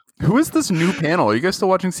Who is this new panel? Are you guys still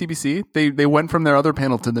watching CBC? They went from their other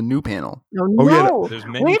panel to the new panel. No. Yeah, there's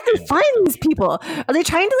many Where did they panels. find these people? Are they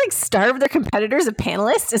trying to like starve their competitors of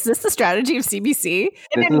panelists? Is this the strategy of CBC?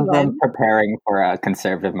 This is them preparing for a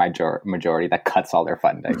conservative majority that cuts all their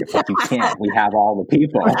funding. It's like, you can't. We have all the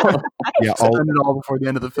people. Yeah, Spend it all before the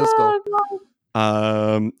end of the fiscal.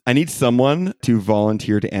 I need someone to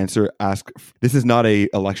volunteer to ask. This is not a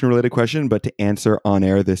election related question, but to answer on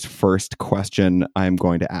air this first question I'm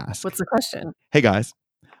going to ask. What's the question? Hey guys,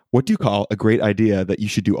 what do you call a great idea that you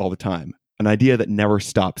should do all the time? An idea that never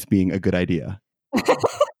stops being a good idea.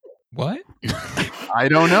 What? I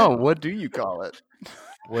don't know. What do you call it?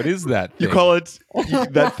 What is that You thing? call it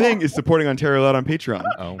that thing is supporting Ontario Loud on Patreon.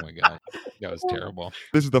 Oh my god, that was terrible.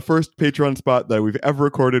 This is the first Patreon spot that we've ever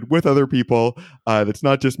recorded with other people. That's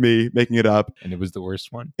not just me making it up. And it was the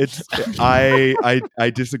worst one. It's I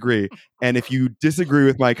disagree. And if you disagree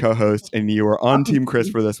with my co-host and you are on Team Chris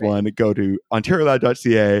for this one, go to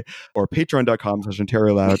OntarioLoud.ca or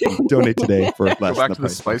patreon.com/OntarioLoud and donate today for less Go than back the to the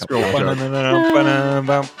price. Spice Girl joke.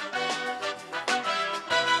 Ba-na-na-na-na-ba-na-bam.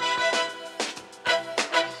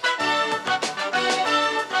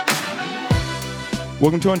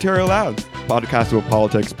 Welcome to Ontario Loud, podcast about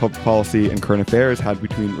politics, public policy, and current affairs had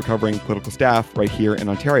between recovering political staff right here in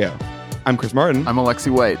Ontario. I'm Chris Martin. I'm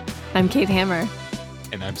Alexi White. I'm Kate Hammer.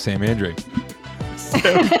 And I'm Sam Andre.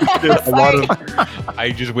 There's a lot of I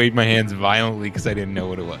just waved my hands violently because I didn't know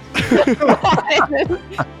what it was.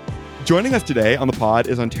 Joining us today on the pod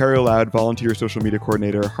is Ontario Loud volunteer social media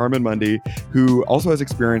coordinator Harman Mundy, who also has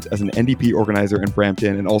experience as an NDP organizer in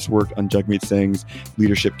Brampton and also worked on Jagmeet Singh's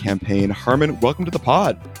leadership campaign. Harman, welcome to the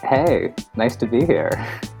pod. Hey, nice to be here.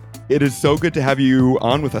 It is so good to have you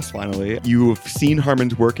on with us finally. You've seen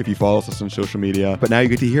Harman's work if you follow us on social media, but now you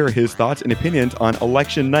get to hear his thoughts and opinions on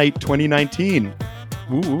election night 2019.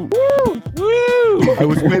 Woo. I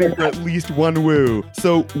was waiting for at least one woo.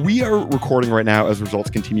 So we are recording right now as results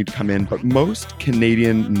continue to come in, but most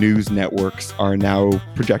Canadian news networks are now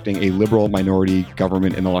projecting a Liberal minority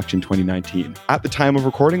government in election 2019. At the time of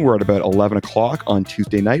recording, we're at about 11 o'clock on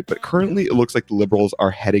Tuesday night, but currently it looks like the Liberals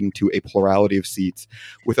are heading to a plurality of seats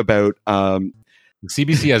with about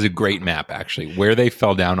CBC has a great map, actually, where they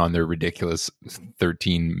fell down on their ridiculous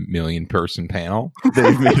 13 million person panel.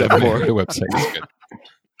 they've made up for. The website is good.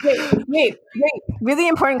 Wait. Really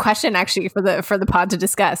important question, actually, for the pod to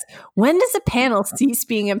discuss. When does a panel cease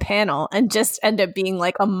being a panel and just end up being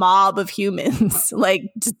like a mob of humans, like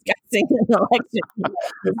discussing an election?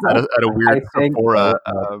 At a weird I think- Sephora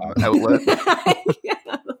outlet. Yeah,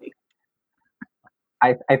 like-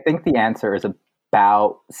 I think the answer is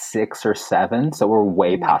about 6 or 7, so we're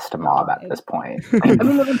way past a mob at this point. I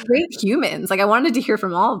mean, they were great humans. Like, I wanted to hear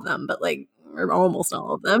from all of them, but like, or almost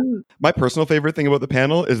all of them. My personal favorite thing about the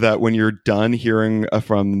panel is that when you're done hearing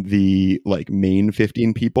from the main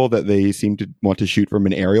 15 people that they seem to want to shoot from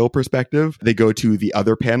an aerial perspective, they go to the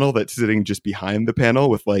other panel that's sitting just behind the panel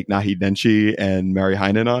with Nahid Nenshi and Mary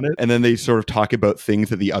Heinen on it. And then they sort of talk about things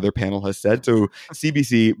that the other panel has said. So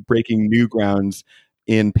CBC breaking new grounds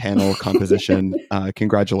in panel composition.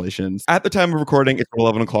 Congratulations. At the time of recording, it's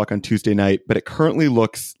 11 o'clock on Tuesday night, but it currently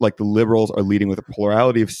looks like the Liberals are leading with a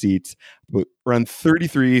plurality of seats, around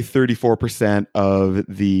 34% of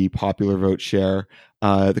the popular vote share.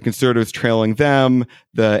 The Conservatives trailing them,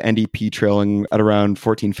 the NDP trailing at around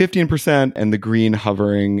 14-15%, and the Green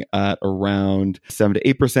hovering at around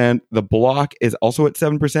 7-8%. The Bloc is also at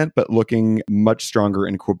 7%, but looking much stronger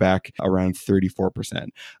in Quebec, around 34%.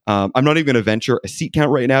 I'm not even going to venture a seat count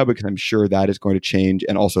right now because I'm sure that is going to change,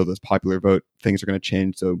 and also those popular vote things are going to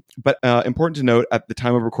change. So, but important to note, at the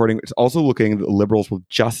time of recording, it's also looking that the Liberals will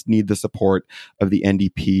just need the support of the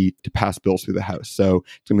NDP to pass bills through the House. So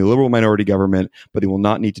it's going to be a Liberal minority government, but they will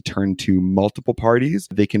not need to turn to multiple parties.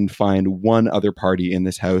 They can find one other party in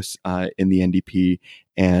this House, in the NDP,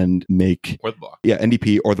 and make Or the Bloc.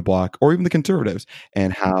 NDP or the Bloc or even the Conservatives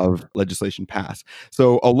and have legislation pass.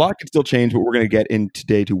 So a lot can still change, but we're going to get in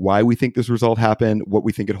today to why we think this result happened, what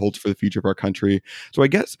we think it holds for the future of our country. So I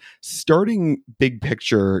guess starting big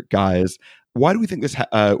picture, guys, why do we think this?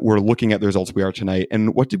 We're looking at the results we are tonight,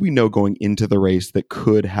 and what did we know going into the race that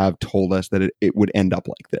could have told us that it would end up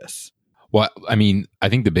like this? Well, I mean, I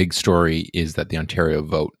think the big story is that the Ontario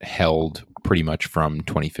vote held pretty much from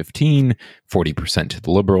 2015, 40% to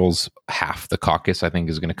the Liberals. Half the caucus, I think,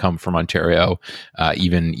 is going to come from Ontario.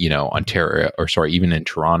 Even in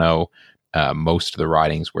Toronto, most of the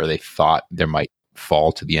ridings where they thought there might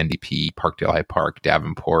fall to the NDP. Parkdale High Park,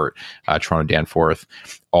 Davenport, Toronto Danforth,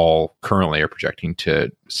 all currently are projecting to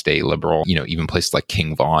stay Liberal. Even places like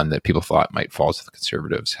King Vaughan that people thought might fall to the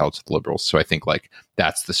Conservatives held to the Liberals. So I think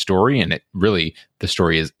that's the story. And the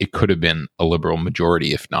story is it could have been a Liberal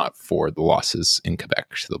majority if not for the losses in Quebec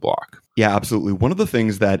to the Bloc. Yeah, absolutely. One of the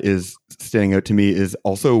things that is standing out to me is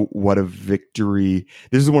also what a victory.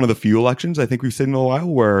 This is one of the few elections I think we've seen in a while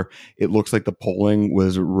where it looks like the polling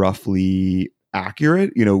was roughly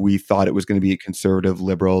accurate. We thought it was going to be a conservative,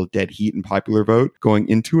 liberal, dead heat and popular vote going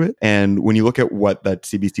into it. And when you look at what that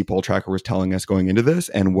CBC poll tracker was telling us going into this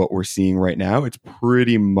and what we're seeing right now, it's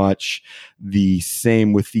pretty much the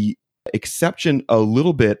same, with the exception a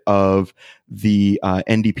little bit of the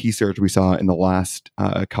NDP surge we saw in the last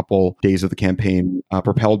couple days of the campaign,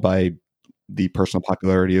 propelled by the personal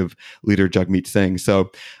popularity of leader Jagmeet Singh.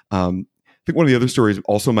 So I think one of the other stories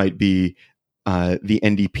also might be the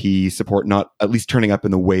NDP support not at least turning up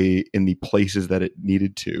in the places that it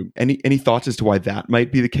needed to. Any thoughts as to why that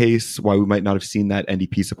might be the case? Why we might not have seen that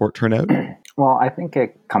NDP support turn out? Well, I think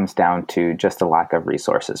it comes down to just a lack of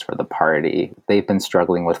resources for the party. They've been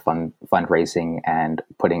struggling with fundraising and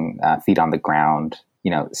putting feet on the ground,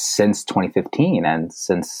 since 2015, and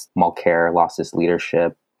since Mulcair lost his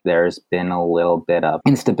leadership. There's been a little bit of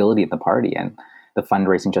instability in the party, and the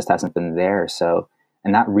fundraising just hasn't been there.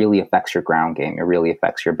 And that really affects your ground game. It really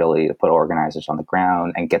affects your ability to put organizers on the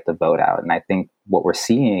ground and get the vote out. And I think what we're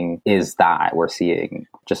seeing is that we're seeing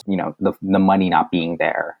just, the money not being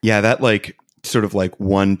there. Yeah, that sort of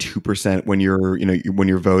 1-2% when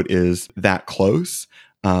your vote is that close,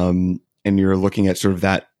 and you're looking at sort of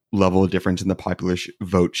that level of difference in the popular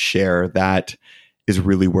vote share, that is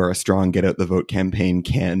really where a strong get out the vote campaign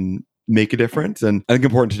can make a difference. And I think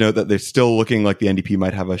important to note that they're still looking like the NDP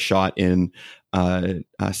might have a shot in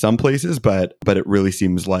some places, but it really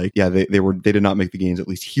seems like they did not make the gains, at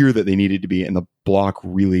least here, that they needed to be, and the Bloc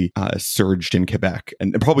really surged in Quebec,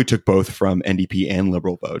 and it probably took both from NDP and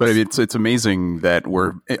Liberal votes. But it's amazing that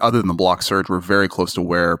other than the Bloc surge, we're very close to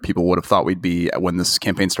where people would have thought we'd be when this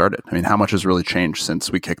campaign started. I mean, how much has really changed since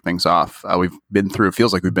we kicked things off? It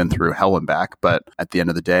feels like we've been through hell and back, but at the end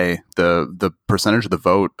of the day, the percentage of the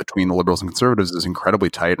vote between the Liberals and Conservatives is incredibly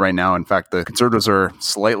tight right now. In fact, the Conservatives are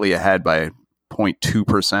slightly ahead by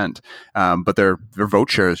 0.2%, but their vote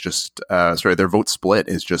share is just their vote split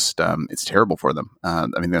is just it's terrible for them. I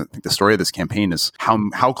think the story of this campaign is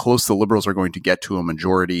how close the Liberals are going to get to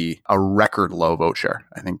a record low vote share.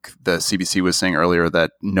 I think the CBC was saying earlier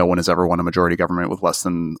that no one has ever won a majority government with less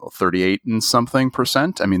than 38 and something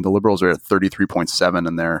percent. I mean, the Liberals are at 33.7,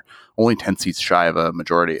 and they're only 10 seats shy of a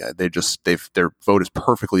majority. Their vote is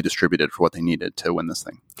perfectly distributed for what they needed to win this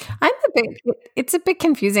thing. It's a bit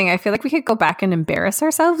confusing. I feel like we could go back and embarrass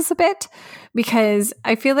ourselves a bit, because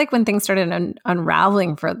I feel like when things started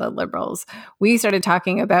unraveling for the Liberals, we started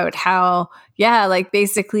talking about how,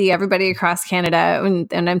 basically everybody across Canada,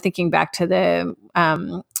 and I'm thinking back to the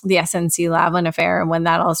SNC Lavalin affair and when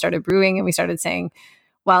that all started brewing, and we started saying,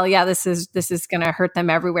 well, this is going to hurt them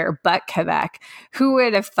everywhere but Quebec. Who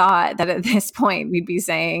would have thought that at this point we'd be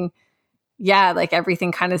saying,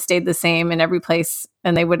 everything kind of stayed the same in every place,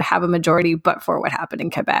 and they would have a majority, but for what happened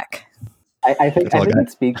in Quebec. I think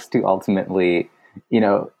it speaks to ultimately,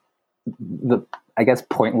 the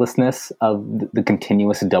pointlessness of the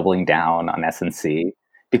continuous doubling down on SNC,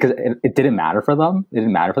 because it didn't matter for them. It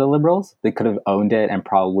didn't matter for the Liberals. They could have owned it and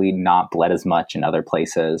probably not bled as much in other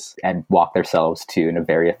places and walked themselves to a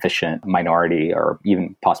very efficient minority or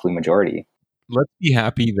even possibly majority. Let's be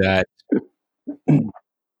happy that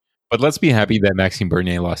Maxime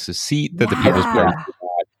Bernier lost his seat, that the People's Party did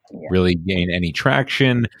not really gain any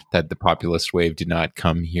traction, that the populist wave did not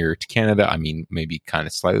come here to Canada. I mean, maybe kind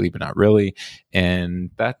of slightly, but not really. And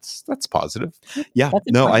that's positive. Yeah,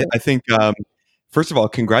 I think, first of all,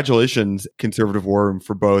 congratulations, Conservative War Room,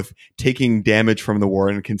 for both taking damage from the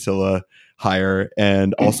Warren Kinsella hire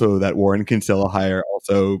and also that Warren Kinsella hire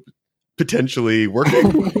also potentially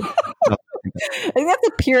working. I think that's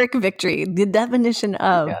a Pyrrhic victory, the definition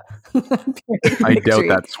of. Yeah. I doubt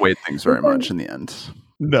that swayed things very much in the end.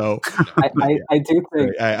 No, I do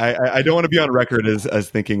think I don't want to be on record as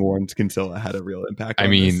thinking Warren Kinsella had a real impact.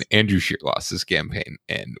 Andrew Scheer lost his campaign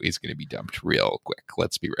and he's going to be dumped real quick.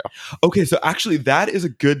 Let's be real. Okay, so actually that is a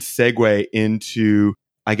good segue into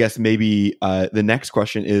I guess maybe the next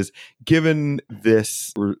question is, given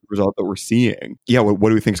this result that we're seeing, what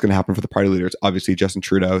do we think is going to happen for the party leaders? Obviously, Justin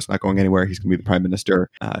Trudeau is not going anywhere. He's going to be the prime minister.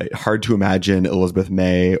 Hard to imagine Elizabeth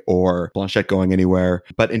May or Blanchet going anywhere.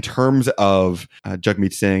 But in terms of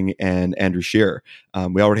Jagmeet Singh and Andrew Scheer,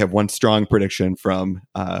 we already have one strong prediction from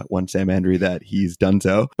one Sam Andrew that he's done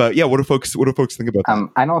so. But what do folks think about that?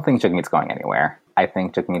 I don't think Jagmeet's going anywhere. I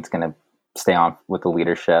think Jagmeet's going to stay on with the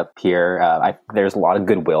leadership here. There's a lot of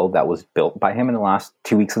goodwill that was built by him in the last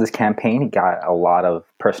 2 weeks of this campaign. He got a lot of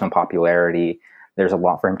personal popularity. There's a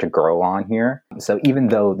lot for him to grow on here. So even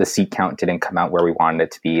though the seat count didn't come out where we wanted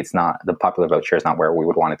it to be, it's not, the popular vote share is not where we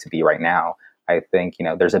would want it to be right now. I think,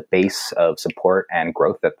 there's a base of support and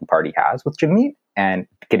growth that the party has with Jagmeet, and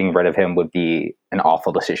getting rid of him would be an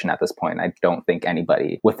awful decision at this point. I don't think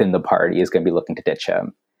anybody within the party is going to be looking to ditch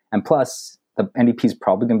him. And plus, the NDP is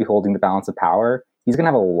probably going to be holding the balance of power. He's going to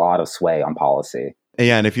have a lot of sway on policy.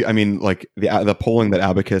 Yeah, and if you, the polling that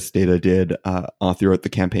Abacus Data did throughout the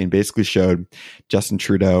campaign basically showed Justin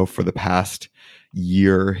Trudeau for the past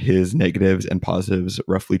year, his negatives and positives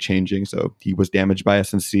roughly changing. So he was damaged by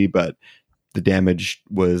SNC, but the damage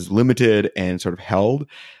was limited and sort of held.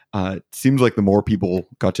 It seems like the more people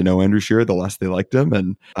got to know Andrew Scheer, the less they liked him,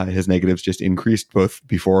 and his negatives just increased both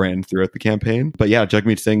before and throughout the campaign. But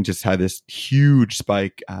Jagmeet Singh just had this huge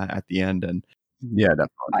spike at the end, and definitely.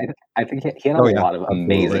 I think he had a lot of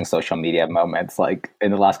amazing social media moments. Like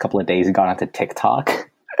in the last couple of days, he got onto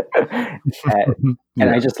TikTok, and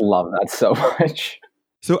I just love that so much.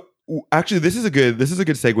 So actually, this is a good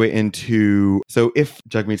segue into, so if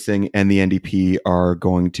Jagmeet Singh and the NDP are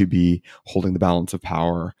going to be holding the balance of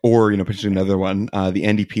power, or potentially another one, the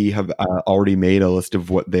NDP have already made a list of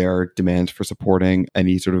what their demands for supporting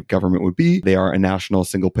any sort of government would be. They are a national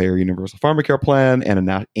single-payer universal pharmacare plan and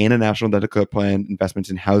a national dental care plan, investments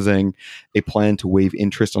in housing, a plan to waive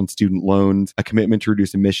interest on student loans, a commitment to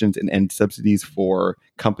reduce emissions and end subsidies for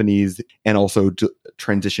companies, and also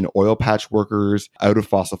transition oil patch workers out of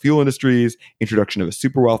fossil fuel industries, introduction of a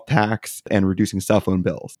super wealth tax, and reducing cell phone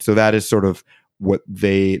bills. So that is sort of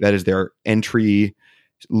that is their entry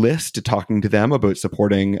list to talking to them about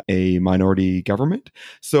supporting a minority government.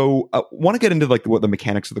 So I want to get into what the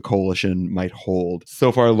mechanics of the coalition might hold.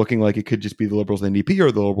 So far looking like it could just be the Liberals and NDP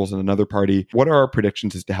or the Liberals and another party. What are our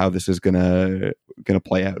predictions as to how this is gonna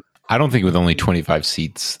play out? I don't think with only 25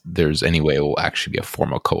 seats, there's any way it will actually be a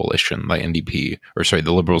formal coalition. Like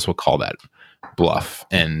the Liberals will call that bluff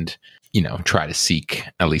and, try to seek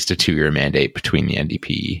at least a 2-year mandate between the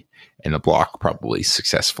NDP and the Bloc, probably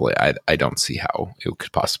successfully. I don't see how it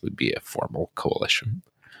could possibly be a formal coalition.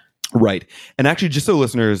 Right. And actually, just so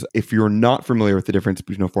listeners, if you're not familiar with the difference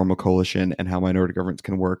between a formal coalition and how minority governments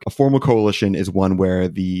can work, a formal coalition is one where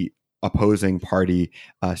the opposing party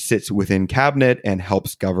sits within cabinet and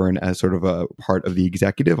helps govern as sort of a part of the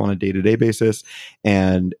executive on a day-to-day basis,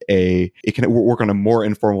 and it can work on a more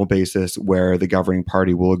informal basis where the governing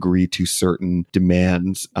party will agree to certain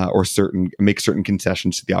demands or make certain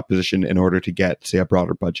concessions to the opposition in order to get, say, a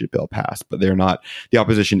broader budget bill passed. But the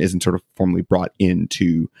opposition isn't sort of formally brought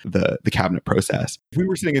into the cabinet process. If we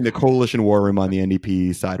were sitting in the coalition war room on the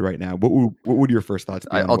NDP side right now, what would your first thoughts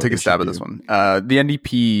be? I'll take a stab at this one. The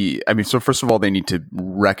NDP, so first of all, they need to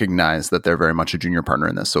recognize that they're very much a junior partner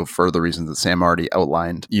in this. So for the reasons that Sam already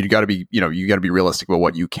outlined, you got to be realistic about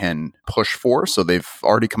what you can push for. So they've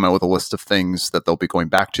already come out with a list of things that they'll be going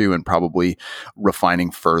back to and probably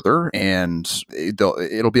refining further. And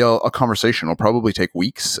it'll be a conversation. It'll probably take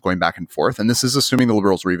weeks going back and forth. And this is assuming the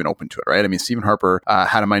Liberals were even open to it, right? I mean, Stephen Harper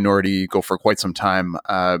had a minority go for quite some time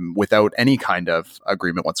without any kind of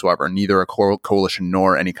agreement whatsoever, neither a coalition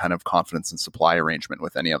nor any kind of confidence and supply arrangement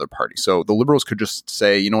with any other party. So the Liberals could just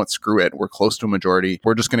say, you know what, screw it. We're close to a majority.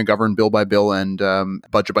 We're just going to govern bill by bill and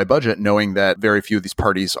budget by budget, knowing that very few of these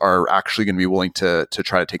parties are actually going to be willing to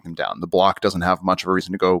try to take them down. The Bloc doesn't have much of a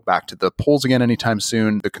reason to go back to the polls again anytime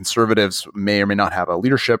soon. The Conservatives may or may not have a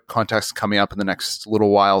leadership contest coming up in the next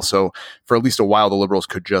little while. So for at least a while, the Liberals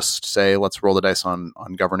could just say, let's roll the dice on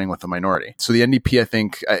governing with a minority. So the NDP, I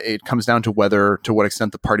think it comes down to to what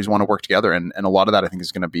extent the parties want to work together. And a lot of that, I think,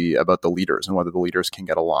 is going to be about the leaders and whether the leaders can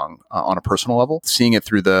get along on a personal level. Seeing it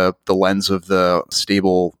through the lens of the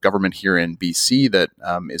stable government here in BC that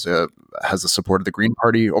has the support of the Green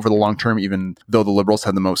Party over the long term, even though the Liberals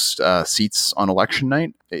had the most seats on election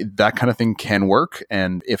night, that kind of thing can work.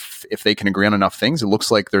 And if they can agree on enough things, it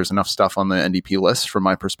looks like there's enough stuff on the NDP list from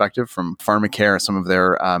my perspective, from pharmacare, some of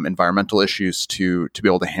their environmental issues to be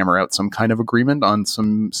able to hammer out some kind of agreement on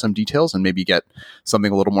some details and maybe get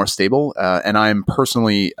something a little more stable. And I'm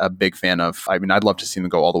personally a big fan of, I'd love to see them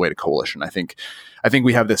go all the way to coalition. I think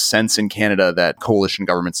we have this sense in Canada that coalition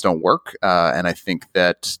governments don't work, and I think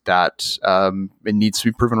that it needs to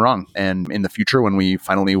be proven wrong. And in the future, when we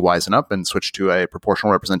finally wisen up and switch to a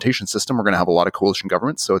proportional representation system, we're going to have a lot of coalition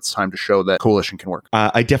governments. So it's time to show that coalition can work.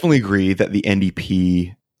 I definitely agree that the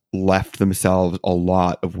NDP left themselves a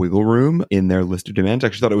lot of wiggle room in their list of demands. I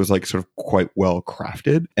actually thought it was like sort of quite well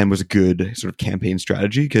crafted and was a good sort of campaign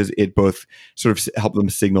strategy because it both sort of helped them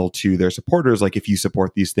signal to their supporters, like, if you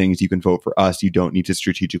support these things, you can vote for us. You don't need to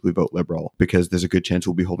strategically vote Liberal because there's a good chance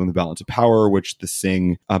we'll be holding the balance of power, which the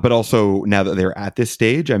Singh, but also now that they're at this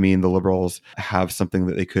stage, I mean, the Liberals have something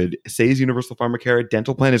that they could say is universal pharmacare.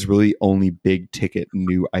 Dental plan is really only big ticket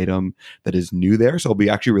new item that is new there. So I'll be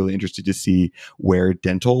actually really interested to see where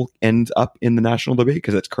dental ends up in the national debate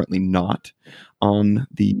because it's currently not on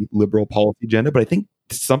the Liberal policy agenda. But I think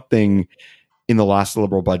something in the last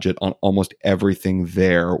Liberal budget on almost everything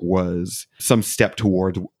there was some step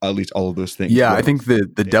towards at least all of those things. Yeah, I think the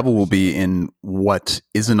devil will be in what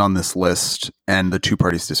isn't on this list and the two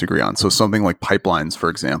parties disagree on. So something like pipelines, for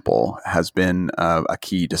example, has been a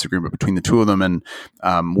key disagreement between the two of them. And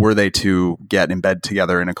were they to get embed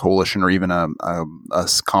together in a coalition or even a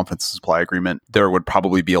confidence supply agreement, there would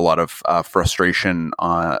probably be a lot of frustration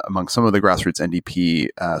among some of the grassroots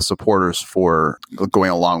NDP supporters for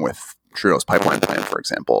going along with Trudeau's pipeline plan, for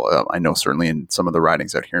example. I know certainly in some of the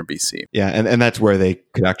ridings out here in BC. Yeah, and that's where they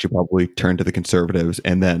could actually probably turn to the Conservatives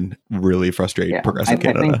and then really frustrate Progressive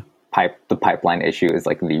Canada. I think the pipeline issue is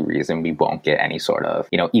like the reason we won't get any sort of,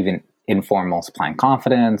 even informal supply and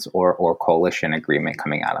confidence or coalition agreement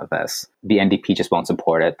coming out of this. The NDP just won't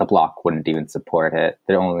support it. The Bloc wouldn't even support it.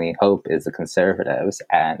 Their only hope is the Conservatives.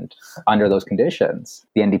 And under those conditions,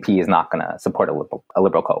 the NDP is not going to support a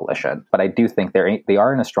liberal coalition. But I do think they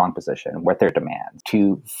are in a strong position with their demands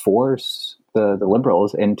to force the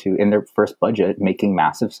Liberals in their first budget making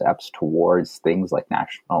massive steps towards things like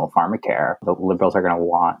national pharmacare. The Liberals are going to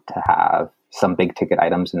want to have some big ticket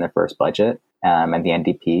items in their first budget. And the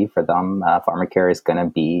NDP, for them, pharmacare is going to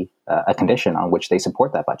be a condition on which they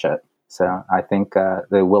support that budget. So I think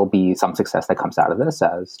there will be some success that comes out of this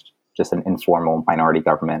as just an informal minority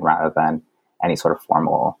government rather than any sort of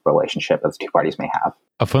formal relationship that the two parties may have.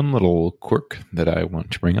 A fun little quirk that I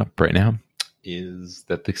want to bring up right now is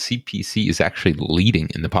that the CPC is actually leading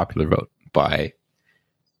in the popular vote by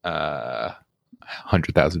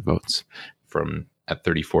 100,000 votes at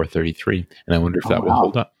 34-33. And I wonder if that will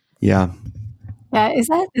hold up. Yeah. Yeah, is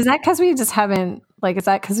that because we just haven't, is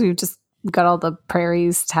that because we've just got all the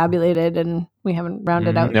prairies tabulated and we haven't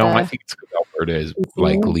rounded out? No, I think it's because Alberta is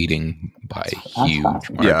leading by a huge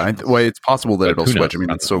margin. Yeah, it's possible that it'll switch. I mean,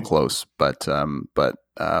 it's so close, but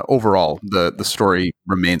overall, the story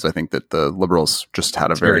remains. I think that the Liberals just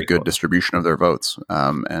had a very good distribution of their votes,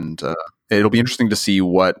 and it'll be interesting to see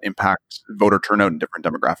what impact voter turnout in different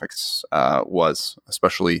demographics was.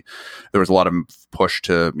 Especially, there was a lot of push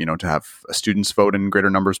to have students vote in greater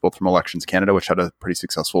numbers, both from Elections Canada, which had a pretty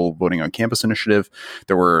successful voting on campus initiative.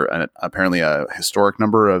 There were apparently a historic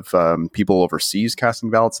number of people overseas casting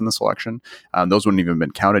ballots in this election. Those wouldn't even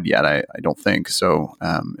been counted yet, I don't think. So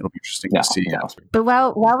it'll be interesting to see. But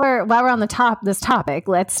while we're on this topic,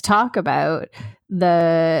 let's talk about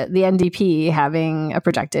the NDP having a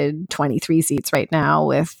projected 23 seats right now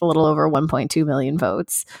with a little over 1.2 million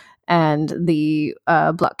votes, and the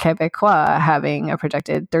Bloc Québécois having a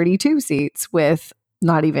projected 32 seats with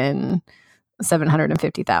not even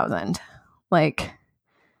 750,000.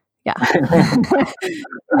 Yeah.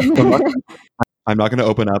 I'm not going to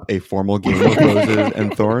open up a formal game of roses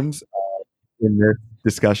and thorns in this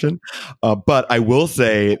discussion, but I will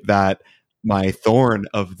say that my thorn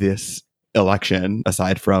of this election,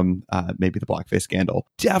 aside from maybe the blackface scandal,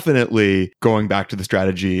 definitely going back to the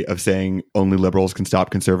strategy of saying only Liberals can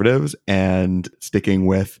stop Conservatives and sticking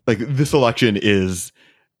with this election is,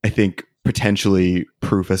 I think, potentially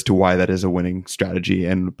proof as to why that is a winning strategy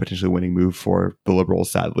and potentially a winning move for the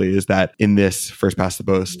Liberals, sadly, is that in this first past the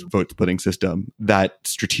post vote splitting system, that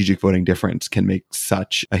strategic voting difference can make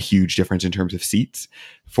such a huge difference in terms of seats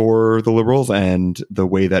for the Liberals and the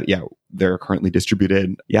way that, they're currently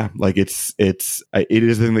distributed. It is a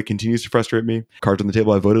thing that continues to frustrate me. Cards on the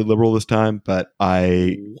table, I voted Liberal this time, but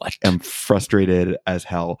I am frustrated as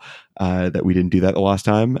hell that we didn't do that the last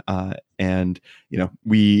time.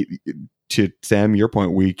 To Sam, your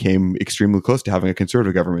point, we came extremely close to having a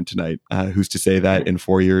Conservative government tonight. Who's to say that in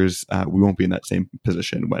 4 years we won't be in that same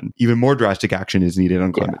position when even more drastic action is needed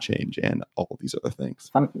on climate change and all of these other things?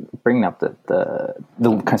 I'm bringing up the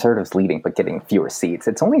Conservatives leading but getting fewer seats.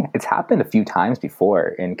 It's happened a few times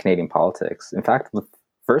before in Canadian politics. In fact, the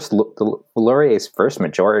Laurier's first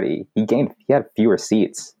majority, he had fewer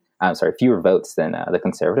votes than the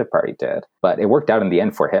Conservative Party did. But it worked out in the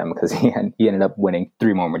end for him because he ended up winning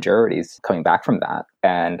 3 more majorities coming back from that.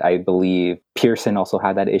 And I believe Pearson also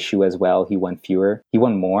had that issue as well. He won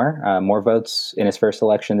more votes in his first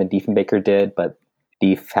election than Diefenbaker did, but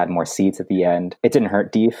Dief had more seats at the end. It didn't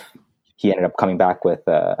hurt Dief. He ended up coming back with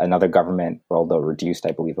another government, although reduced,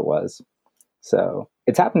 I believe it was. So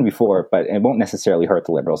it's happened before, but it won't necessarily hurt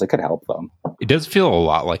the Liberals. It could help them. It does feel a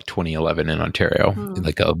lot like 2011 in Ontario,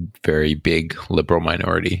 like a very big Liberal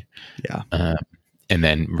minority. Yeah. And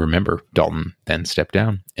then remember, Dalton then stepped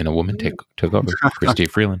down and a woman took over. Chrystia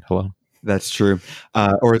Freeland, hello. That's true.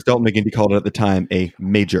 Or as Dalton McGuinty called it at the time, a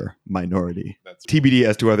major minority. That's TBD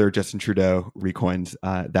as to whether Justin Trudeau recoins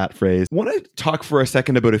that phrase. I want to talk for a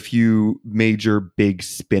second about a few major big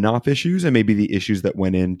spin-off issues and maybe the issues that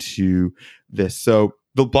went into this. So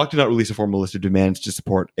the Bloc did not release a formal list of demands to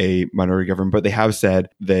support a minority government, but they have said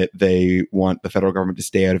that they want the federal government to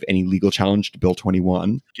stay out of any legal challenge to Bill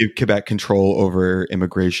 21, give Quebec control over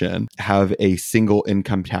immigration, have a single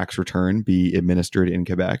income tax return be administered in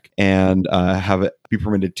Quebec, and have it be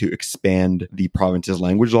permitted to expand the province's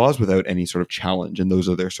language laws without any sort of challenge. And those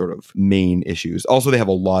are their sort of main issues. Also, they have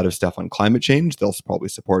a lot of stuff on climate change. They'll probably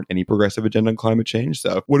support any progressive agenda on climate change.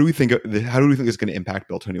 So what do we think? How do we think it's going to impact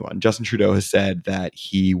Bill 21? Justin Trudeau has said that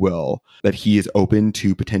he is open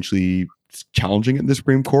to potentially challenging it in the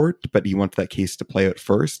Supreme Court, but he wants that case to play out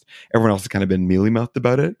first. Everyone else has kind of been mealy-mouthed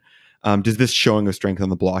about it. Does this showing of strength on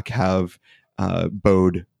the Bloc have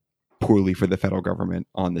bode poorly for the federal government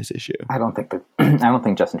on this issue? I don't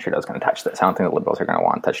think Justin Trudeau is going to touch this. I don't think the Liberals are going to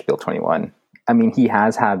want to touch Bill 21. I mean, he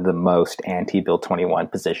has had the most anti-Bill 21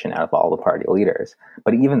 position out of all the party leaders.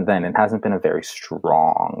 But even then, it hasn't been a very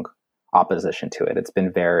strong opposition to it. It's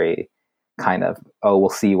been very kind of, we'll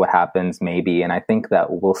see what happens maybe. And I think that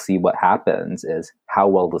we'll see what happens is how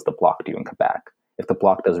well does the Bloc do in Quebec? If the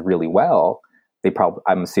Bloc does really well,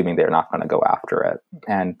 I'm assuming they're not going to go after it.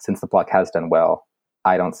 And since the Bloc has done well,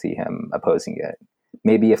 I don't see him opposing it.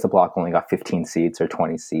 Maybe if the Bloc only got 15 seats or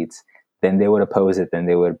 20 seats, then they would oppose it. Then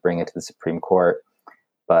they would bring it to the Supreme Court.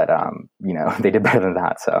 But, they did better than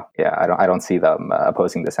that. So, yeah, I don't see them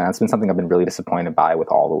opposing this. And that's been something I've been really disappointed by with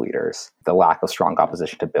all the leaders, the lack of strong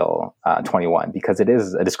opposition to Bill 21, because it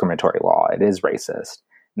is a discriminatory law. It is racist.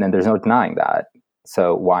 And then there's no denying that.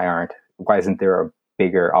 So why isn't there a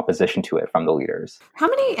bigger opposition to it from the leaders? How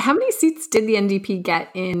many seats did the NDP get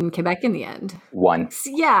in Quebec in the end? 1.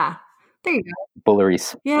 Yeah. There you go.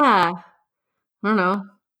 Bulleries. Yeah. I don't know.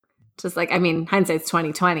 Just hindsight's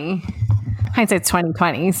 2020. Hindsight's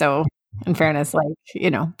 2020. So in fairness,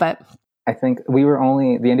 but I think the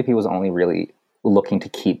NDP was only really looking to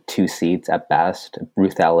keep 2 seats at best,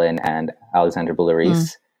 Ruth Ellen and Alexander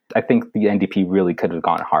Bulleries. I think the NDP really could have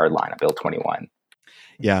gone hard line on Bill 21.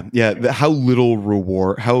 Yeah. How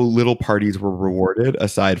little parties were rewarded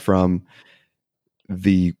aside from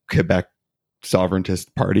the Quebec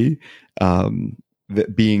Sovereigntist Party,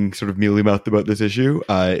 that being sort of mealy-mouthed about this issue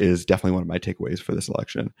is definitely one of my takeaways for this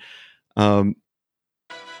election. And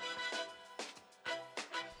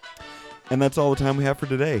that's all the time we have for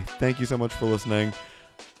today. Thank you so much for listening.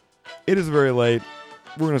 It is very late.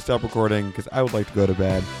 We're going to stop recording because I would like to go to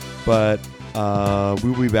bed. But we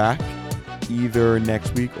will be back either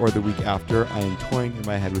next week or the week after. I am toying in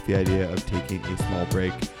my head with the idea of taking a small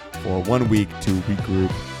break for 1 week to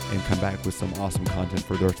regroup and come back with some awesome content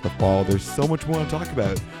for the rest of the fall. There's so much we want to talk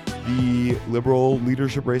about. The Liberal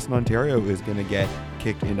leadership race in Ontario is going to get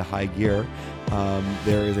kicked into high gear.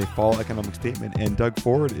 There is a fall economic statement, and Doug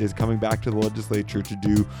Ford is coming back to the legislature to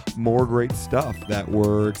do more great stuff that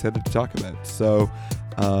we're excited to talk about. So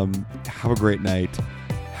have a great night.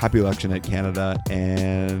 Happy Election Night, Canada,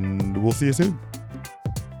 and we'll see you soon.